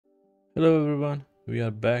Hello everyone, we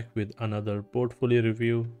are back with another portfolio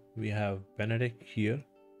review. We have Benedek here,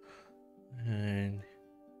 and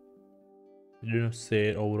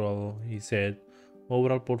say overall. He said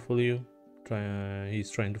overall portfolio.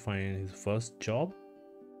 He's trying to find his first job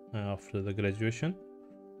after the graduation.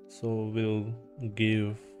 So we'll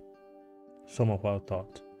give some of our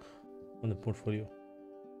thoughts on the portfolio.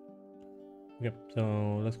 Yep.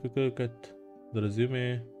 So let's quickly look at the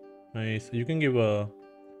resume. Nice. You can give a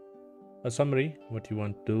summary, what you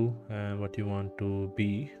want to do and what you want to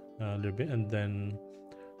be a little bit, and then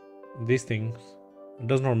these things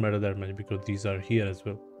does not matter that much because these are here as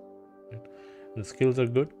well, right? The skills are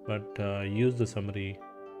good, but use the summary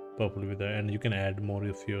properly with that, and you can add more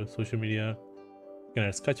of your social media. You can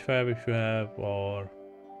add sketchfab if you have, or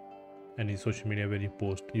any social media where you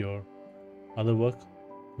post your other work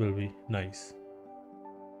will be nice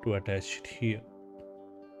to attach it here.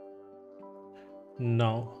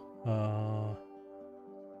 Now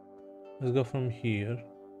let's go from here.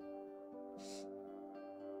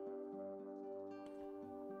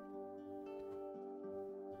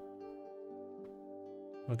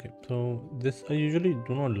 Okay, so this, I usually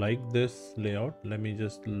do not like this layout. Let me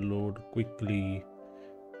just load quickly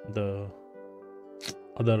the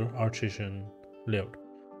other art session layout.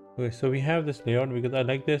 Okay, so we have this layout because I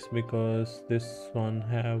like this, because this one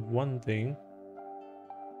have one thing,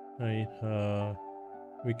 right?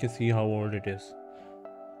 We can see how old it is.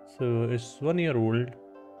 So it's 1 year old,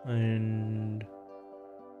 and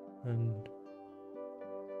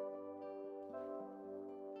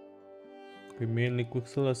we mainly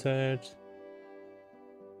Quixel assets.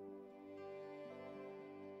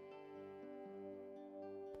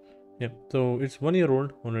 Yeah, so it's 1 year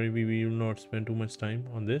old already. We will not spend too much time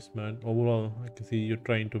on this, but overall I can see you're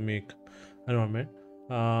trying to make environment.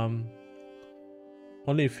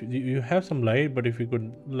 Only if you have some light, but if you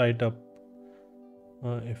could light up,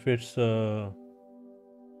 if it's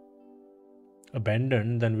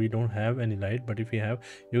abandoned, then we don't have any light. But if we have,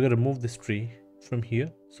 you can remove this tree from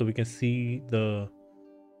here so we can see the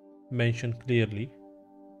mansion clearly.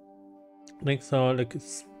 Like, so like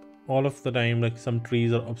it's all of the time, like some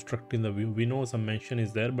trees are obstructing the view. We know some mansion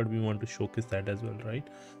is there, but we want to showcase that as well, right?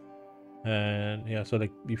 And yeah, so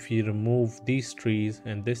like if we remove these trees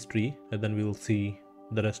and this tree, and then we will see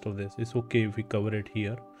the rest of this. It's okay if we cover it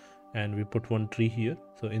here and we put one tree here,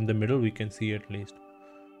 so in the middle we can see at least.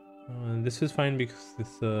 This is fine because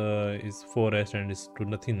this is forest and it's to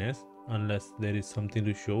nothingness. Unless there is something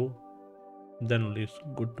to show, then it's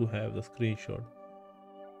good to have the screenshot.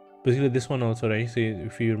 Basically this one also, right? See,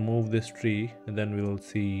 if we remove this tree, then we will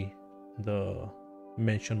see the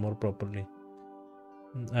mansion more properly.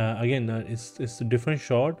 Again, it's a different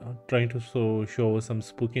shot, trying to show some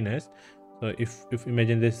spookiness. So if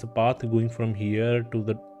imagine there's a path going from here to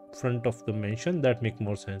the front of the mansion, that make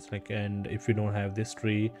more sense. Like, and if we don't have this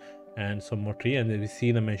tree and some more tree, and then we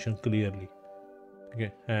see the mansion clearly.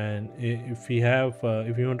 Okay, and if we have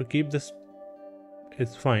if we want to keep this,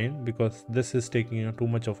 it's fine, because this is taking too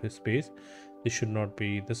much of his space. It should not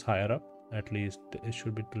be this higher up. At least it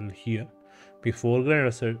should be till here. Before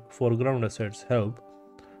foreground assets help.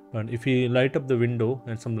 And if we light up the window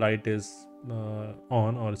and some light is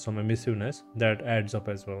on, or some emissiveness, that adds up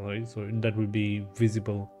as well, right? So that will be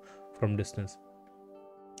visible from distance.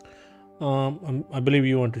 I believe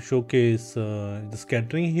you want to showcase the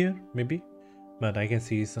scattering here, maybe, but I can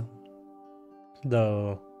see some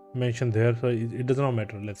the mention there, so it does not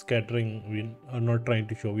matter. Like scattering, we are not trying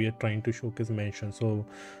to show. We are trying to showcase mention, so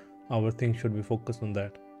our thing should be focused on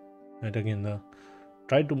that. And again,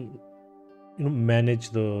 try to manage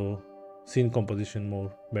the scene composition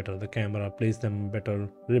more better. The camera, place them better,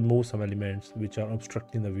 remove some elements which are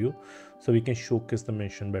obstructing the view, so we can showcase the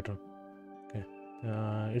mention better. Okay,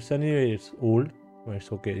 it's anyway, it's old, but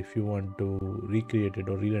it's okay. If you want to recreate it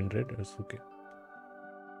or re-render it, it's okay.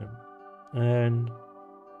 Yeah. And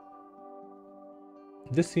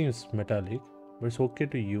this seems metallic, but it's okay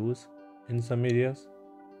to use in some areas.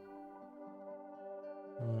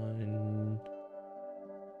 And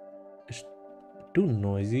it's too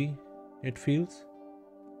noisy, it feels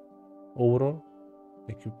overall.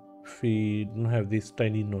 Like if we don't have this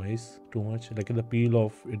tiny noise too much, like the peel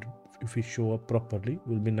of it, if we show up properly,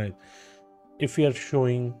 will be nice. If we are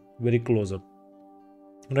showing very close up,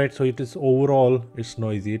 right? So it is overall, it's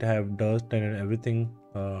noisy. It have dust and everything,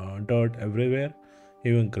 dirt everywhere,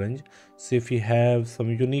 even grunge. So if we have some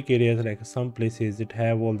unique areas, like some places it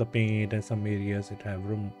have all the paint, and some areas it have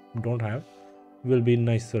room don't have, will be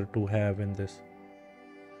nicer to have in this.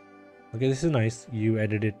 Okay, this is nice. You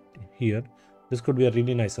added it here. This could be a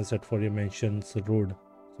really nice asset for your mansion's road,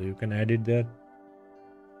 so you can add it there.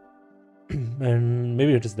 And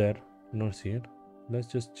maybe it is there. I don't see it. Let's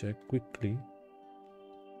just check quickly.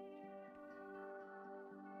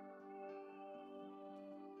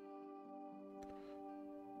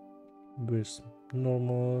 With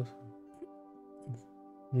normal,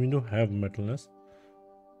 we don't have metalness.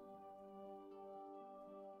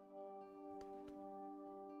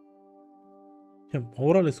 Yeah,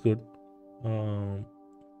 overall it's good.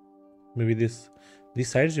 Maybe these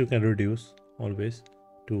sides you can reduce always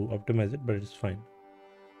to optimize it, but it's fine.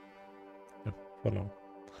 Yeah, for now.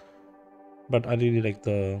 But I really like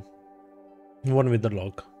the one with the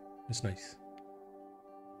log. It's nice.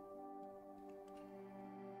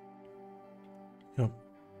 Yeah,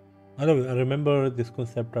 I remember this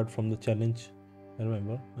concept art from the challenge. I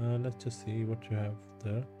remember. Let's just see what you have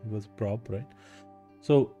there. It was prop, right?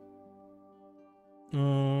 So I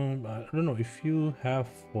don't know if you have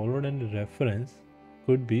followed any reference,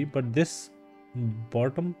 could be, but this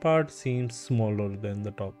bottom part seems smaller than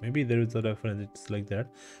the top. Maybe there is a reference, it's like that,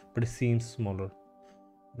 but it seems smaller.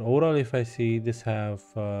 But overall, if I see this have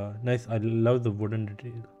nice, I love the wooden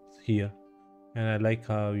details here, and I like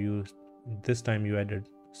how you this time you added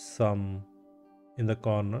some in the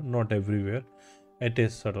corner, not everywhere. It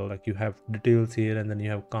is subtle, like you have details here, and then you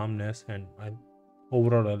have calmness, and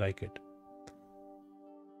overall I like it.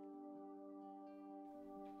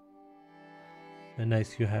 And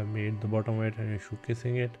nice, you have made the bottom of it and you're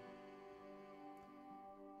showcasing it.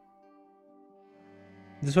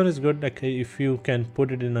 This one is good, like if you can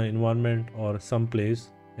put it in an environment or some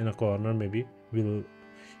place in a corner, maybe will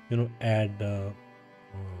add a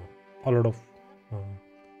lot of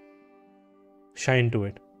shine to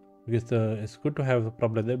it, because it's good to have the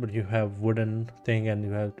prop like that, but you have wooden thing and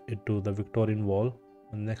you have it to the Victorian wall,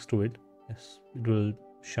 and next to it, yes, it will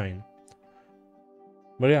shine.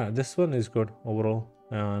 But yeah, this one is good overall,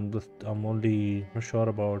 and I'm only not sure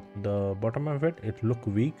about the bottom of it. It look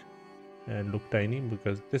weak and look tiny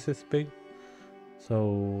because this is big.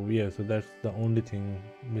 So yeah, so that's the only thing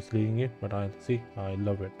misleading it. But I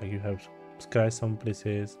love it. Like you have scratch some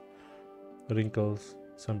places, wrinkles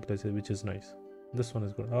some places, which is nice. This one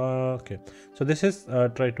is good. Okay, so this is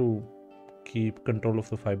try to keep control of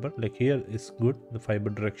the fiber. Like here is good, the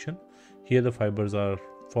fiber direction. Here the fibers are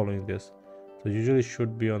following this, so usually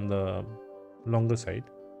should be on the longer side.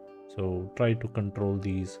 So try to control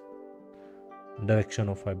these direction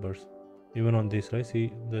of fibers. Even on this, right?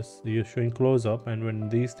 See this, you're showing close up, and when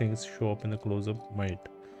these things show up in the close up, might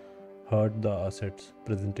hurt the assets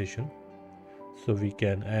presentation. So we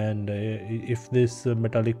can, and if this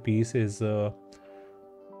metallic piece is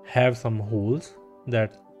have some holes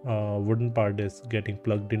that wooden part is getting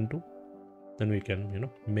plugged into, then we can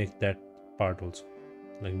make that part also,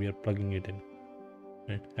 like we are plugging it in,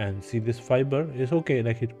 right? And see, this fiber is okay,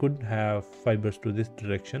 like it could have fibers to this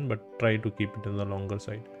direction, but try to keep it on the longer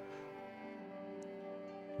side,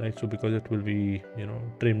 right? So because it will be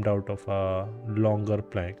trimmed out of a longer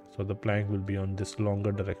plank, so the plank will be on this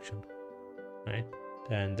longer direction, right?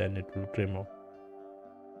 And then it will trim out.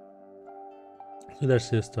 So that's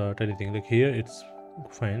just tiny thing. Like here it's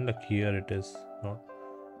fine, like here it is not,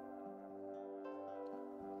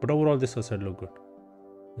 but overall this asset look good.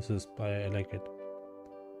 This is, I like it.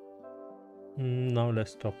 Now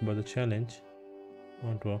let's talk about the challenge.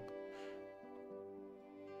 Won't work.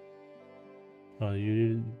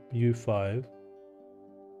 U5.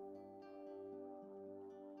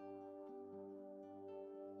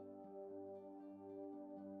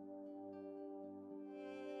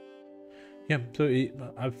 Yeah, so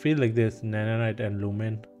I feel like there's nanite and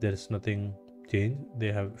lumen, there's nothing changed.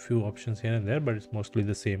 They have few options here and there, but it's mostly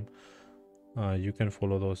the same. You can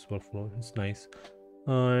follow those workflow. It's nice,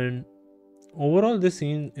 and overall this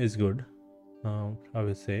scene is good. I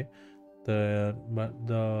would say I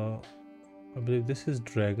believe this is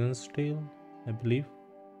dragon's tail. I believe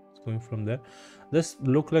it's going from there. This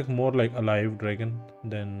look like more like a live dragon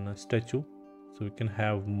than a statue, so we can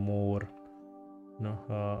have more.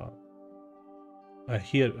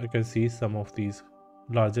 Here I can see some of these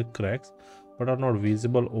larger cracks, but are not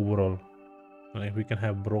visible overall. Like we can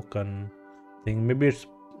have broken thing. Maybe it's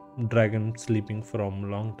dragon sleeping from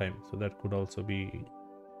long time, so that could also be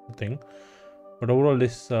a thing. But overall,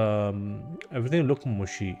 this everything look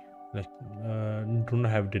mushy, like do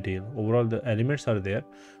not have detail. Overall, the elements are there,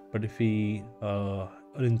 but if we are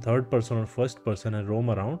in third person or first person and roam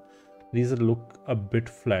around, these look a bit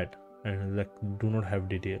flat and like do not have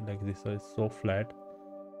detail. Like this is so flat,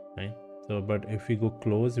 right? So, but if we go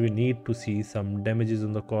close, we need to see some damages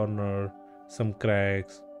in the corner, some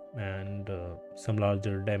cracks, and some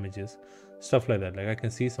larger damages, stuff like that. Like I can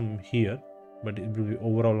see some here, but it will be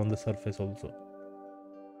overall on the surface also.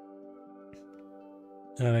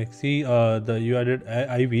 Like see the you added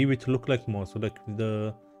IV which look like more, so like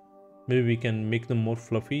the maybe we can make them more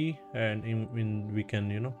fluffy, and we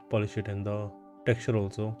can polish it in the texture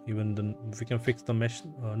also. Even then we can fix the mesh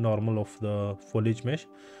normal of the foliage mesh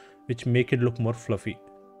which make it look more fluffy.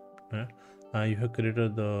 You have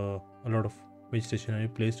created a lot of vegetation and you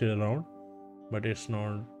placed it around, but it's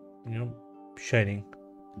not shining.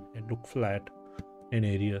 It look flat in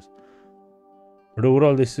areas, but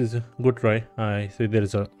overall this is a good try. I say there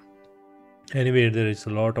is a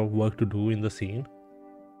lot of work to do in the scene.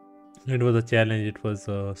 It was a challenge, it was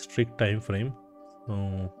a strict time frame,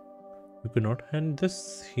 so you could not. And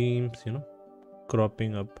this seems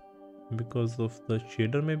cropping up because of the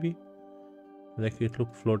shader, maybe like it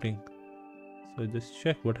looked floating. So just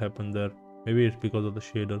check what happened there. Maybe it's because of the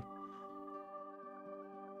shader.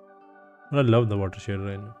 I love the water shader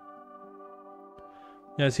right now.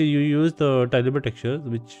 Yeah, see, you use the tileable textures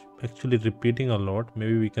which actually repeating a lot.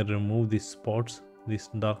 Maybe we can remove these spots, these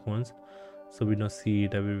dark ones, so we don't see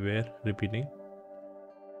it everywhere repeating.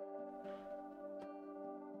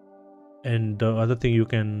 And the other thing you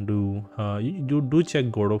can do, you do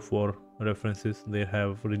check God of War references. They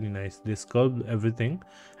have really nice, they sculpt everything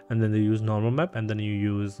and then they use normal map, and then you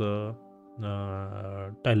use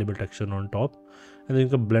tileable texture on top, and then you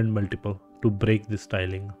can blend multiple to break this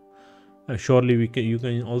styling. Surely you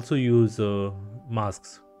can also use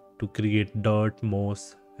masks to create dirt,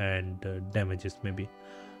 moss, and damages maybe.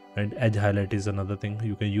 And edge highlight is another thing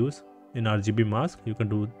you can use. In RGB mask you can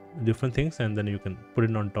do different things, and then you can put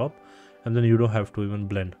it on top, and then you don't have to even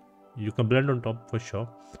blend. You can blend on top for sure.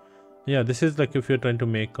 Yeah, this is like if you're trying to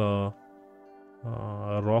make a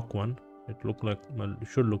rock one, it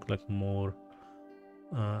should look like more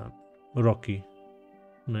rocky,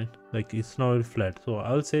 right? Like it's not very flat. So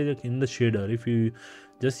I'll say that in the shader, if you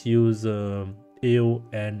just use AO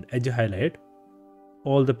and edge highlight,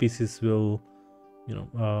 all the pieces will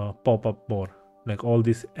pop up more. Like all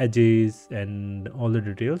these edges and all the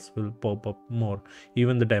details will pop up more.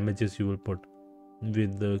 Even the damages you will put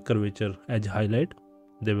with the curvature edge highlight,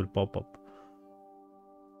 they will pop up.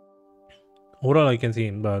 Overall I can see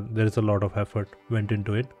there is a lot of effort went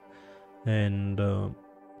into it, and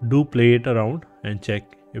do play it around and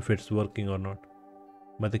check if it's working or not.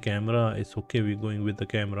 But the camera is okay, we're going with the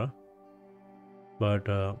camera, but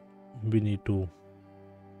we need to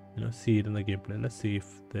see it in the gameplay. Let's see if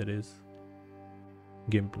there is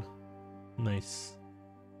gameplay. Nice.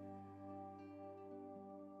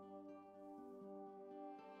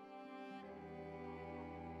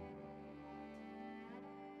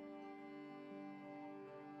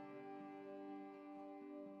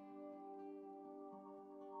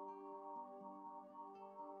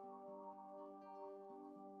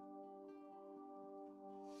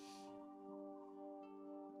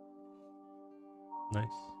 Nice.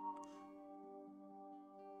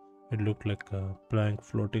 It looked like a plank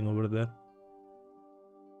floating over there.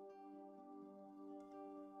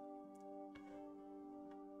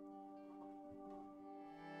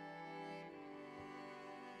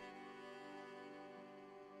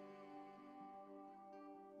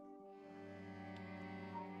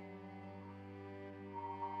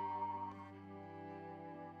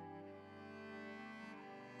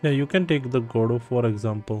 Yeah, you can take the God of War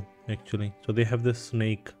example actually. So they have this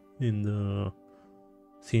snake in the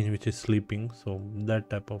scene which is sleeping, so that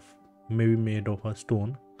type of maybe made of a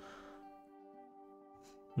stone,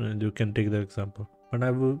 and you can take that example. But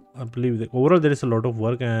I believe that overall there is a lot of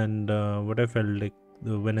work, and what I felt like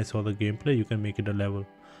when I saw the gameplay, you can make it a level.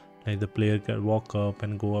 Like the player can walk up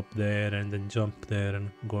and go up there, and then jump there and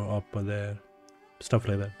go up there, stuff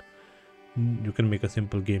like that. You can make a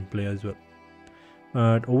simple gameplay as well.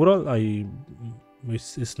 But overall,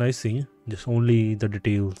 it's nice seeing. Just only the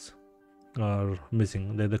details are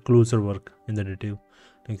missing. The closer work in the detail.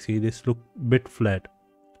 Like see, this look bit flat.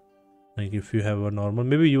 Like if you have a normal,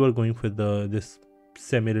 maybe you are going for this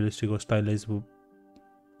semi-realistic or stylized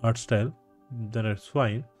art style, then it's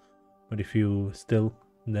fine. But if you still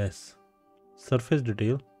this surface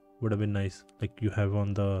detail would have been nice, like you have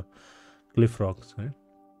on the cliff rocks, right?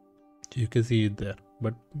 You can see it there,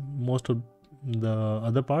 but most of the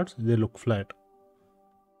other parts they look flat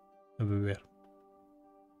everywhere.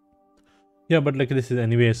 Yeah, but like this is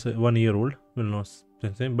anyways 1 year old, will not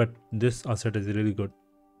say, but this asset is really good.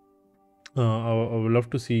 I would love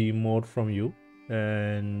to see more from you,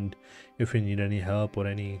 and if you need any help or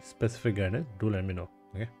any specific guidance, do let me know.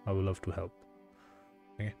 Okay, I would love to help.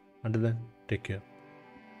 Okay, until then, take care.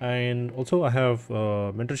 And also I have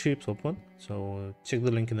mentorships open, so check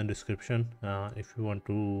the link in the description if you want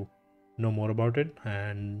to know more about it,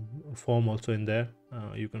 and form also in there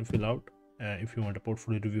you can fill out, if you want a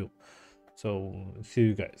portfolio review. So see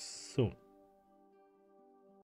you guys soon.